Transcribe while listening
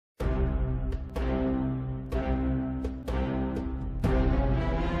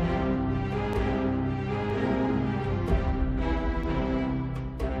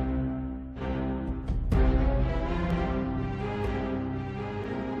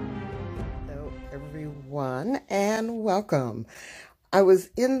everyone, and welcome. I was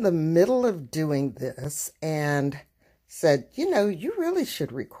in the middle of doing this and said, you really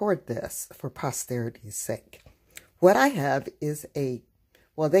should record this for posterity's sake. What I have is they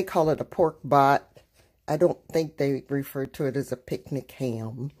call it a pork bot. I don't think they refer to it as a picnic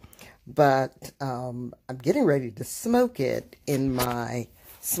ham, but I'm getting ready to smoke it in my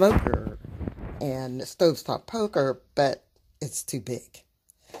smoker and stovetop poker, but it's too big.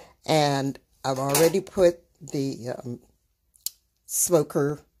 And I've already put the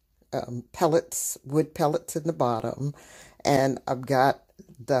smoker pellets, wood pellets in the bottom, and I've got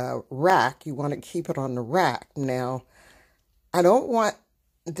the rack. You want to keep it on the rack. Now, I don't want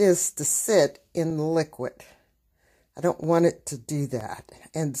this to sit in the liquid. I don't want it to do that.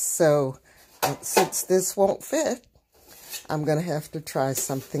 And so, since this won't fit, I'm going to have to try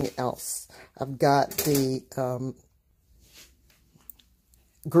something else. I've got the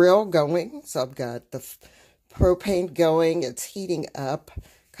grill going, so I've got the propane going. It's heating up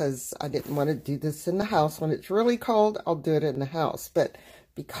because I didn't want to do this in the house. When it's really cold, I'll do it in the house. But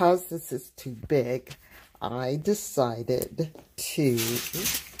because this is too big, I decided to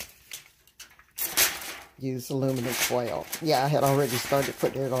use aluminum foil. Yeah, I had already started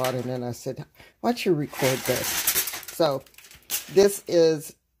putting it on, and then I said, why don't you record this? So this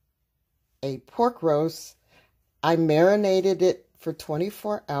is a pork roast. I marinated it for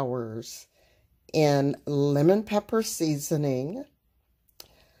 24 hours in lemon pepper seasoning,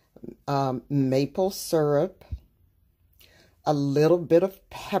 maple syrup, a little bit of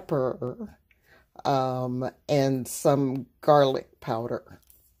pepper, and some garlic powder.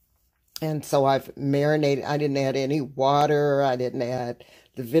 And so I've marinated. I didn't add any water. I didn't add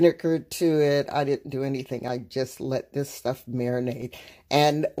the vinegar to it. I didn't do anything. I just let this stuff marinate.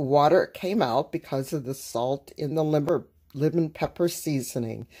 And water came out because of the salt in the lemon pepper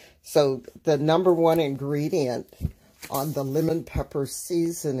seasoning. So the number one ingredient on the lemon pepper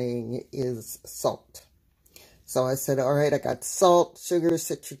seasoning is salt. So I said, all right, I got salt, sugar,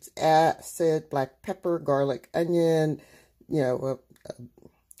 citric acid, black pepper, garlic, onion,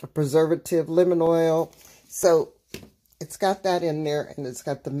 a preservative, lemon oil. So it's got that in there, and it's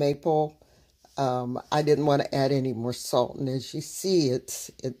got the maple. I didn't want to add any more salt, and as you see,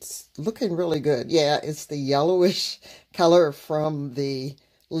 it's looking really good. Yeah, it's the yellowish color from the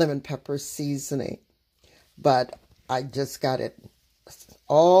lemon pepper seasoning, but I just got it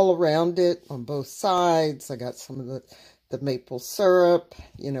all around it on both sides. I got some of the maple syrup.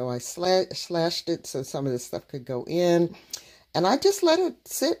 I slashed it so some of this stuff could go in. And I just let it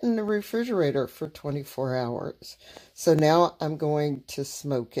sit in the refrigerator for 24 hours. So now I'm going to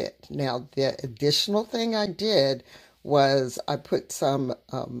smoke it. Now, the additional thing I did was I put some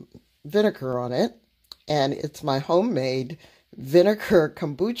vinegar on it. And it's my homemade vinegar,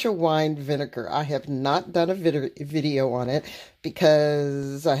 kombucha wine vinegar. I have not done a video on it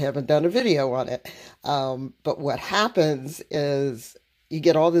because I haven't done a video on it. But what happens is you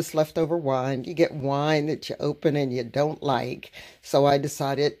get all this leftover wine. You get wine that you open and you don't like. So I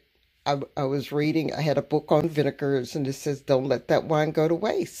decided, I was reading, I had a book on vinegars, and it says, don't let that wine go to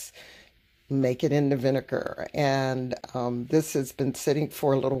waste. Make it into vinegar. And this has been sitting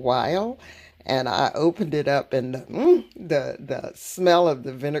for a little while. And I opened it up, and the smell of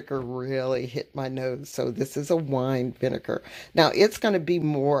the vinegar really hit my nose. So this is a wine vinegar. Now, it's going to be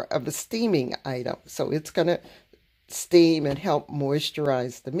more of a steaming item. So it's going to steam and help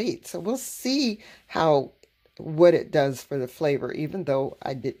moisturize the meat. So we'll see what it does for the flavor, even though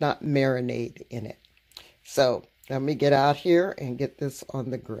I did not marinate in it. So let me get out here and get this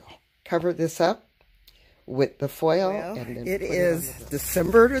on the grill. Cover this up with the foil. And then it is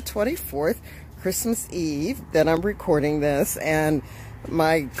December the 24th, Christmas Eve, that I'm recording this, and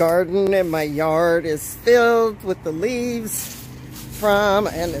my garden and my yard is filled with the leaves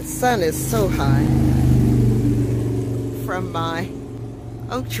and the sun is so high from my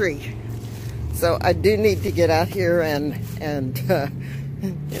oak tree. So I do need to get out here and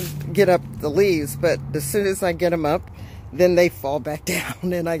get up the leaves, but as soon as I get them up, then they fall back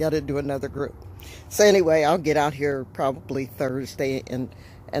down and I got to do another group. So anyway, I'll get out here probably Thursday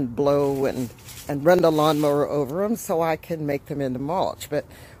and blow and run the lawnmower over them so I can make them into mulch. But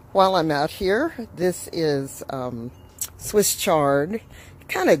while I'm out here, this is Swiss chard.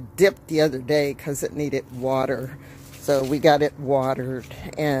 Kind of dipped the other day because it needed water. So we got it watered.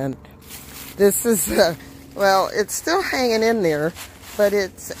 And this is, well, it's still hanging in there, but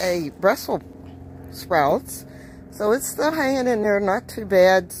it's a Brussels sprouts. So it's still hanging in there, not too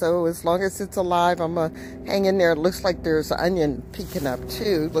bad. So as long as it's alive, I'm going to hang in there. It looks like there's onion peeking up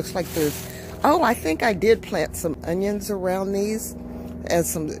too. Looks like there's, oh, I think I did plant some onions around these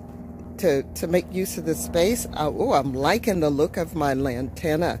as some to make use of the space. Oh, I'm liking the look of my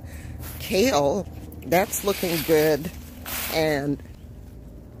lantana kale. That's looking good. And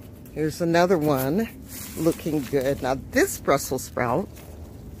here's another one looking good. Now this Brussels sprout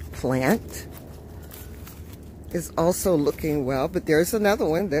plant is also looking well, but there's another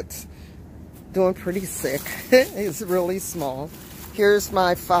one that's doing pretty sick. It's really small. Here's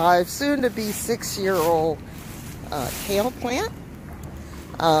my 5, soon to be 6-year-old kale plant.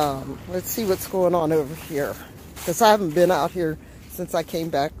 Let's see what's going on over here, because I haven't been out here since I came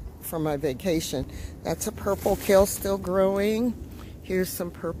back from my vacation. That's a purple kale still growing. Here's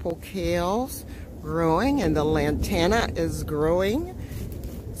some purple kales growing, and the lantana is growing.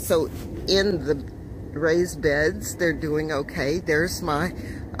 So in the raised beds, they're doing okay. There's my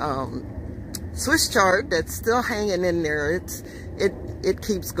Swiss chard that's still hanging in there. It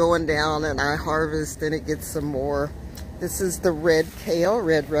keeps going down, and I harvest and it gets some more. This is the red kale,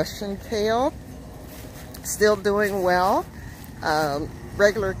 red Russian kale, still doing well.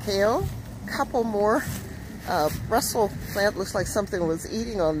 Regular kale, couple more. Brussels plant, looks like something was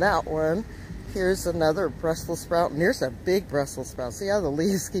eating on that one. Here's another Brussels sprout, and there's a big Brussels sprout. See how the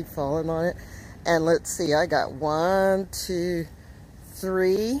leaves keep falling on it? And let's see, I got 1, 2,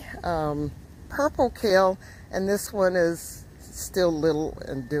 3 purple kale, and this one is still little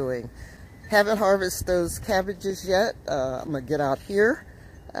and doing. Haven't harvested those cabbages yet. I'm gonna get out here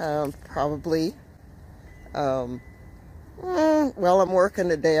probably. Well, I'm working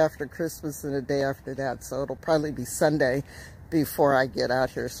the day after Christmas and the day after that, so it'll probably be Sunday before I get out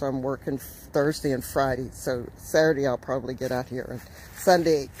here. So I'm working Thursday and Friday, so Saturday I'll probably get out here, and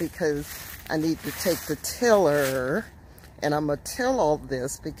Sunday, because I need to take the tiller, and I'm gonna till all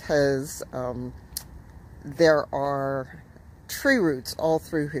this because there are tree roots all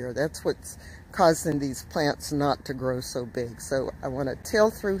through here. That's what's causing these plants not to grow so big. So I want to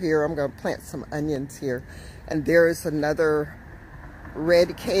till through here. I'm going to plant some onions here. And there is another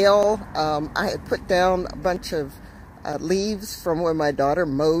red kale. I had put down a bunch of leaves from when my daughter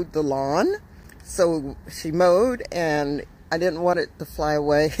mowed the lawn. So she mowed, and I didn't want it to fly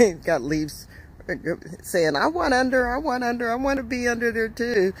away. It got leaves saying, I want under, I want under, I want to be under there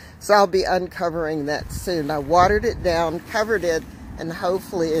too. So I'll be uncovering that soon. I watered it down, covered it, and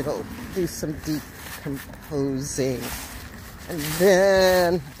hopefully it'll do some decomposing. And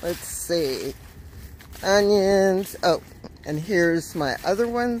then, let's see, onions. Oh, and here's my other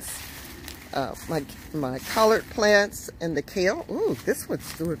ones, my collard plants and the kale. Ooh, this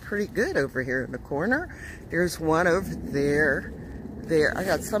one's doing pretty good over here in the corner. There's one over there. There, I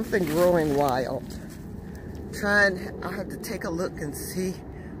got something growing wild. I'll have to take a look and see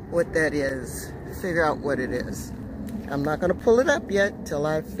what that is, figure out what it is. I'm not going to pull it up yet till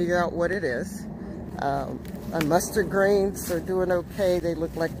I figure out what it is. My mustard greens are doing okay. They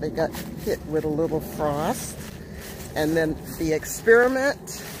look like they got hit with a little frost. And then the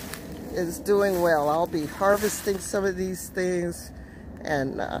experiment is doing well. I'll be harvesting some of these things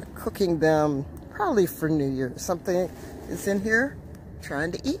and cooking them probably for New Year. Something is in here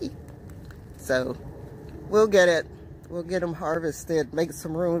trying to eat. So we'll get it. We'll get them harvested, make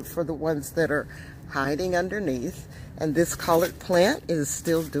some room for the ones that are hiding underneath. And this collard plant is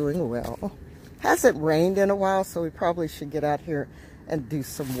still doing well. Hasn't rained in a while, so we probably should get out here and do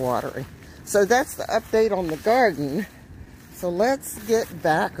some watering. So that's the update on the garden. So let's get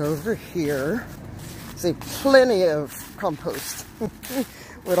back over here. See, plenty of compost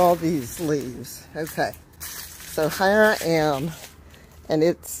with all these leaves. Okay, so here I am. And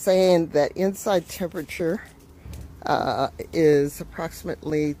it's saying that inside temperature is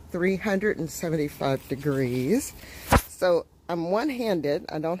approximately 375 degrees. So I'm one-handed.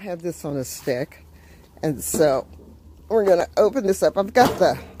 I don't have this on a stick. And so we're going to open this up. I've got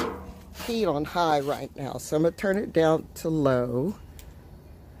the heat on high right now, so I'm going to turn it down to low.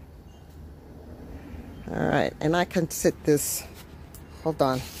 All right, and I can sit this, hold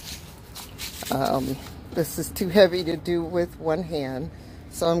on. This is too heavy to do with one hand.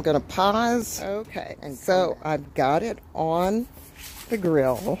 So I'm going to pause. Okay, and so I've got it on the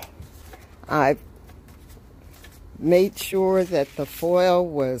grill. I've made sure that the foil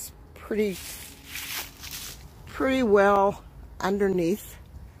was pretty well underneath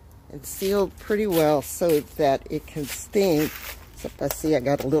and sealed pretty well so that it can steam. Except I see I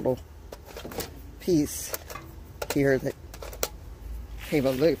got a little piece here that came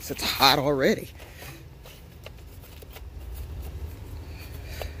loose. It's hot already.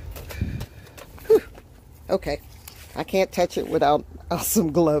 Okay, I can't touch it without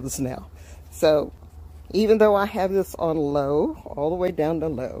some gloves now. So even though I have this on low, all the way down to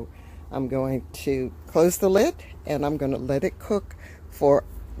low, I'm going to close the lid and I'm going to let it cook for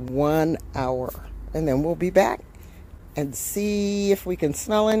 1 hour. And then we'll be back and see if we can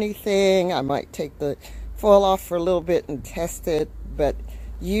smell anything. I might take the foil off for a little bit and test it, but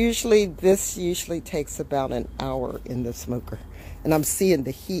this usually takes about an hour in the smoker. And I'm seeing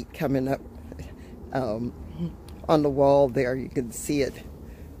the heat coming up on the wall there. You can see it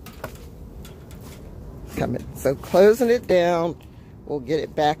coming. So closing it down, we'll get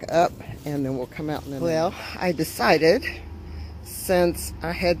it back up, and then we'll come out. Well, I decided, since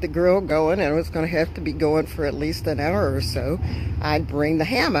I had the grill going and it was going to have to be going for at least an hour or so, I'd bring the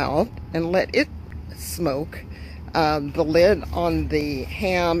ham out and let it smoke. The lid on the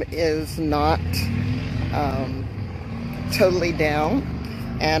ham is not totally down,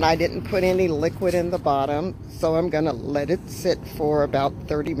 and I didn't put any liquid in the bottom, so I'm going to let it sit for about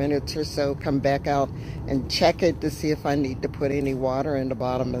 30 minutes or so, come back out and check it to see if I need to put any water in the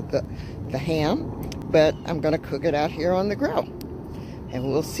bottom of the ham. But I'm going to cook it out here on the grill,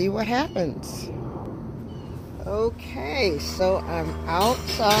 and we'll see what happens. Okay, so I'm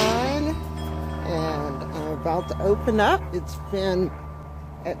outside and I'm about to open up. It's been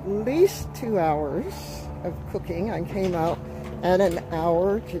at least 2 hours of cooking. I came out at an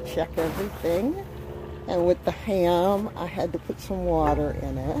hour to check everything, and with the ham I had to put some water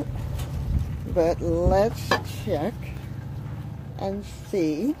in it. But let's check and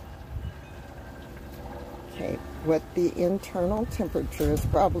see. Okay, what the internal temperature is.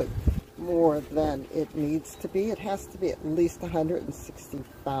 Probably more than it needs to be. It has to be at least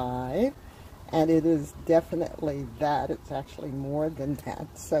 165, and it is definitely that. It's actually more than that.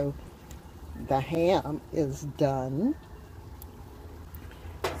 So the ham is done.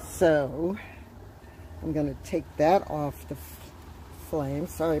 So I'm going to take that off the flame.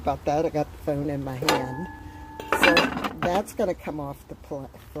 Sorry about that. I got the phone in my hand. So that's going to come off the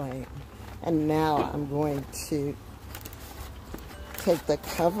flame. And now I'm going to take the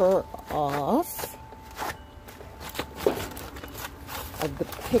cover off of the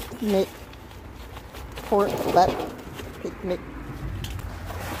picnic pork butt, picnic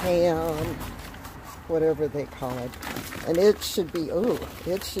ham, whatever they call it. And it should be,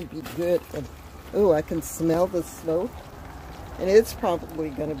 it should be good. And, I can smell the smoke. And it's probably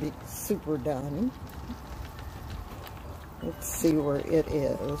going to be super done. Let's see where it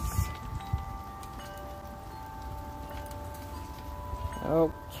is.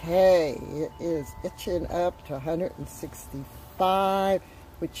 Okay, it is itching up to 165,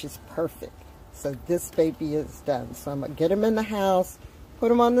 which is perfect. So this baby is done. So I'm going to get him in the house,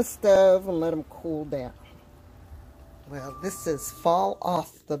 put him on the stove, and let him cool down. Well, this is fall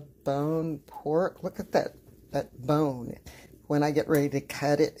off the bone pork. Look at that bone. When I get ready to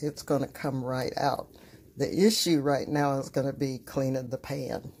cut it, it's going to come right out. The issue right now is going to be cleaning the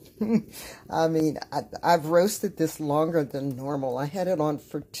pan. I mean, I've roasted this longer than normal. I had it on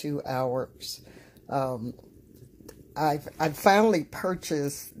for 2 hours. I've finally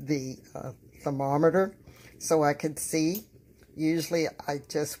purchased the thermometer so I could see. Usually I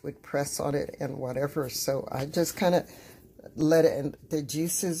just would press on it and whatever, so I just kind of let it, and the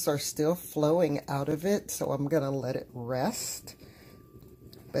juices are still flowing out of it, so I'm going to let it rest.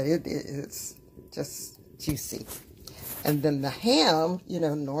 But it is just juicy. And then the ham,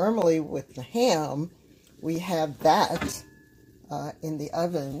 normally with the ham, we have that in the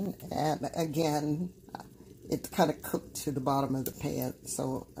oven, and again, it's kind of cooked to the bottom of the pan,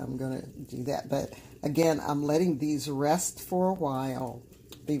 so I'm going to do that. But again, I'm letting these rest for a while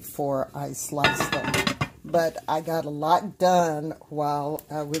before I slice them. But I got a lot done while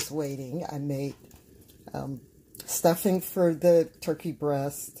I was waiting. I made stuffing for the turkey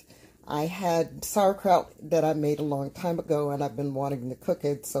breast. I had sauerkraut that I made a long time ago, and I've been wanting to cook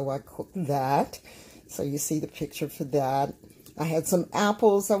it, so I cooked that. So you see the picture for that. I had some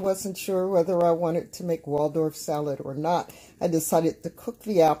apples. I wasn't sure whether I wanted to make Waldorf salad or not. I decided to cook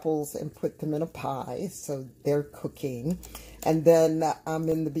the apples and put them in a pie, so they're cooking. And then I'm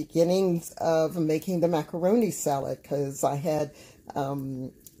in the beginnings of making the macaroni salad, because I had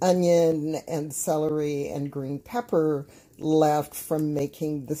onion and celery and green pepper left from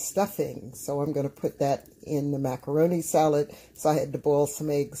making the stuffing. So I'm going to put that in the macaroni salad, so I had to boil some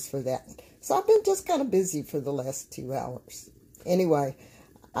eggs for that. So I've been just kind of busy for the last 2 hours. Anyway,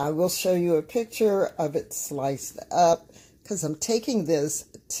 I will show you a picture of it sliced up, because I'm taking this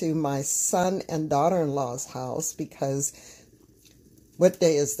to my son and daughter-in-law's house, because what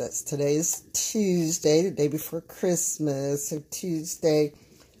day is this? Today is Tuesday, the day before Christmas. So Tuesday,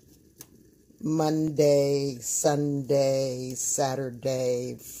 Monday, Sunday,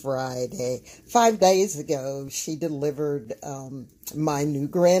 Saturday, Friday. 5 days ago, she delivered my new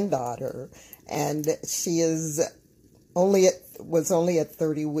granddaughter, and she is only at was only at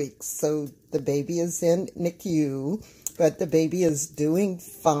 30 weeks. So the baby is in NICU, but the baby is doing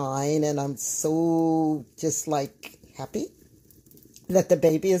fine. And I'm so just like happy that the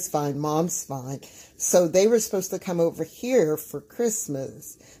baby is fine. Mom's fine. So they were supposed to come over here for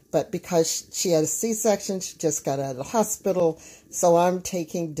Christmas. But because she had a C-section, she just got out of the hospital. So I'm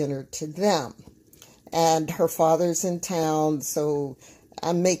taking dinner to them. And her father's in town, so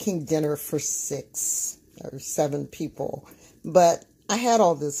I'm making dinner for 6 or 7 people. But I had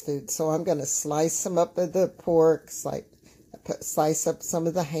all this food, so I'm going to slice some up of the pork, slice up some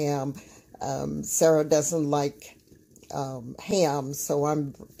of the ham. Sarah doesn't like ham, so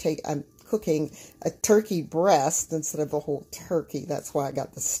I'm cooking a turkey breast instead of a whole turkey. That's why I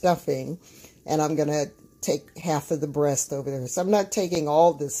got the stuffing. And I'm going to take half of the breast over there. So I'm not taking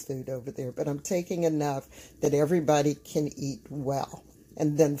all this food over there, but I'm taking enough that everybody can eat well.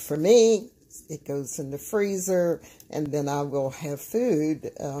 And then for me, it goes in the freezer, and then I will have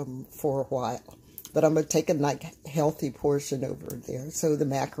food for a while. But I'm going to take a nice healthy portion over there. So the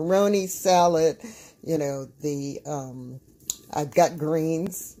macaroni salad, you know, I've got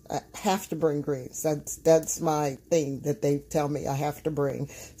greens. I have to bring greens. That's my thing that they tell me I have to bring.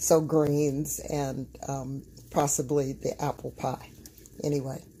 So greens and possibly the apple pie.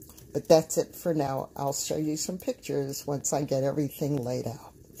 Anyway, but that's it for now. I'll show you some pictures once I get everything laid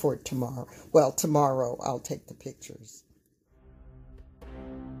out for tomorrow. Well, tomorrow I'll take the pictures.